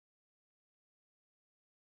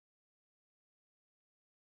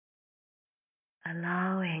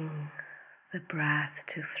allowing the breath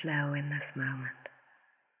to flow in this moment,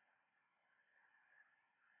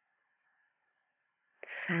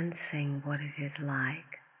 sensing what it is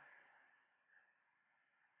like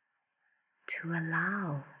to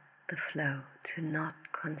allow the flow to not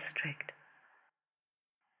constrict.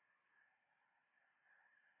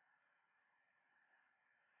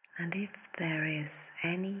 And if there is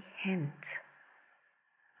any hint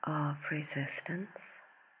of resistance,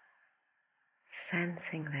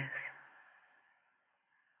 sensing this.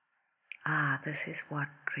 This is what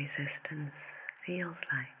resistance feels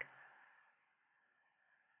like.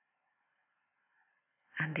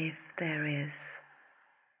 And if there is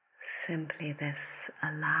simply this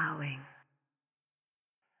allowing,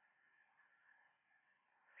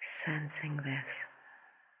 sensing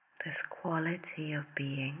this quality of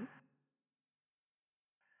being,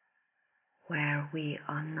 where we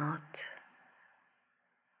are not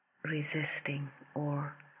resisting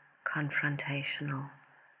or confrontational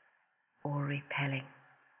or repelling,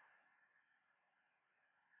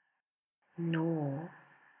 nor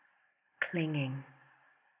clinging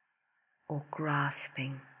or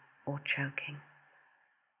grasping or choking.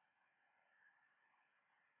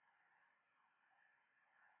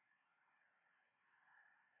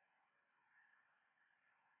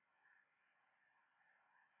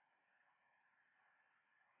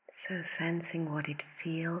 So sensing what it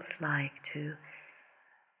feels like to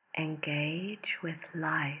engage with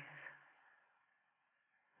life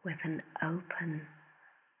with an open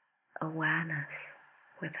awareness,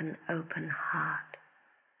 with an open heart,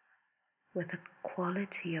 with a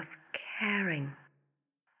quality of caring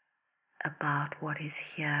about what is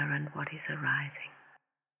here and what is arising.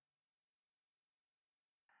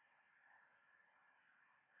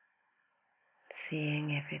 Seeing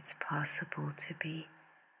if it's possible to be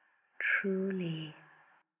truly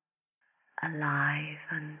alive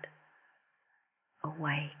and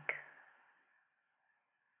awake.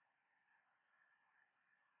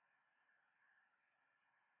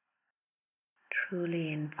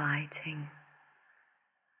 Truly inviting,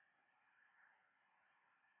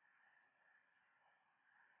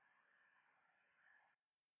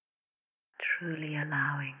 truly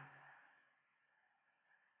allowing.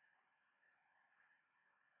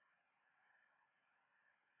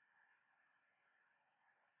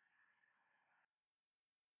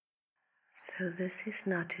 So this is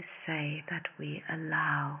not to say that we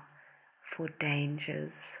allow for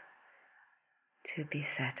dangers to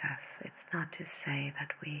beset us. It's not to say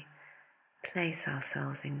that we place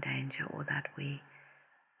ourselves in danger or that we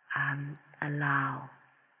allow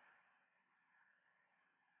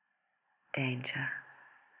danger.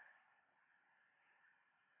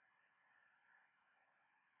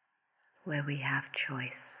 Where we have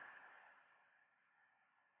choice.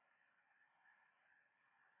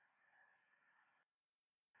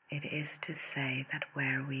 It is to say that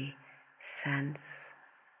where we sense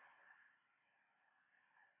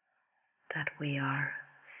that we are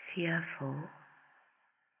fearful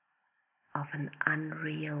of an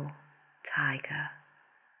unreal tiger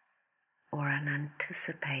or an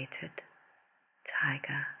anticipated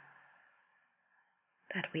tiger,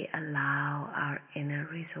 that we allow our inner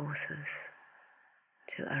resources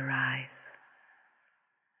to arise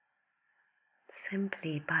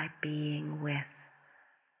simply by being with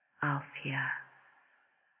our fear,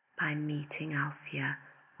 by meeting our fear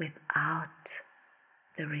without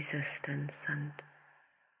the resistance and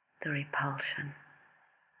the repulsion.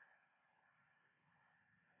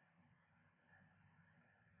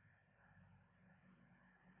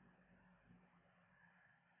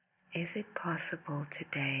 Is it possible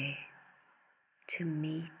today to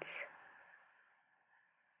meet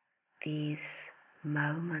these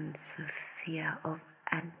moments of fear, of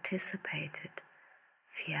anticipated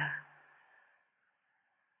fear?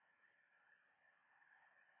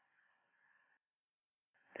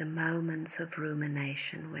 The moments of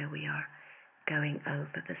rumination where we are going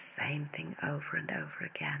over the same thing over and over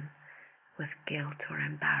again with guilt or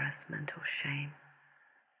embarrassment or shame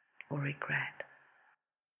or regret.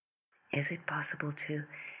 Is it possible to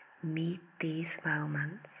meet these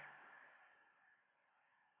moments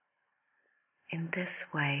in this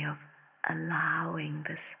way of allowing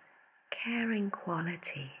this caring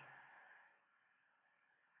quality,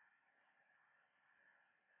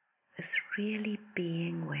 this really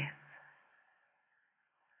being with,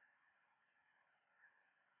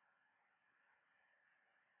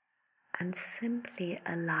 and simply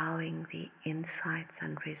allowing the insights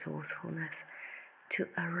and resourcefulness to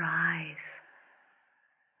arise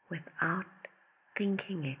without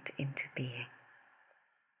thinking it into being.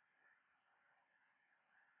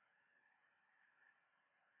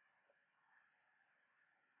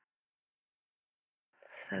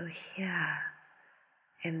 So here,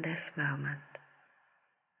 in this moment,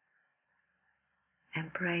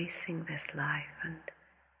 embracing this life and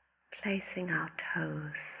placing our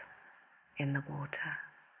toes in the water.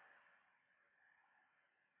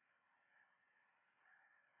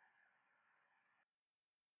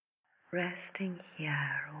 Resting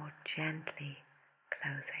here or gently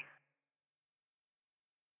closing.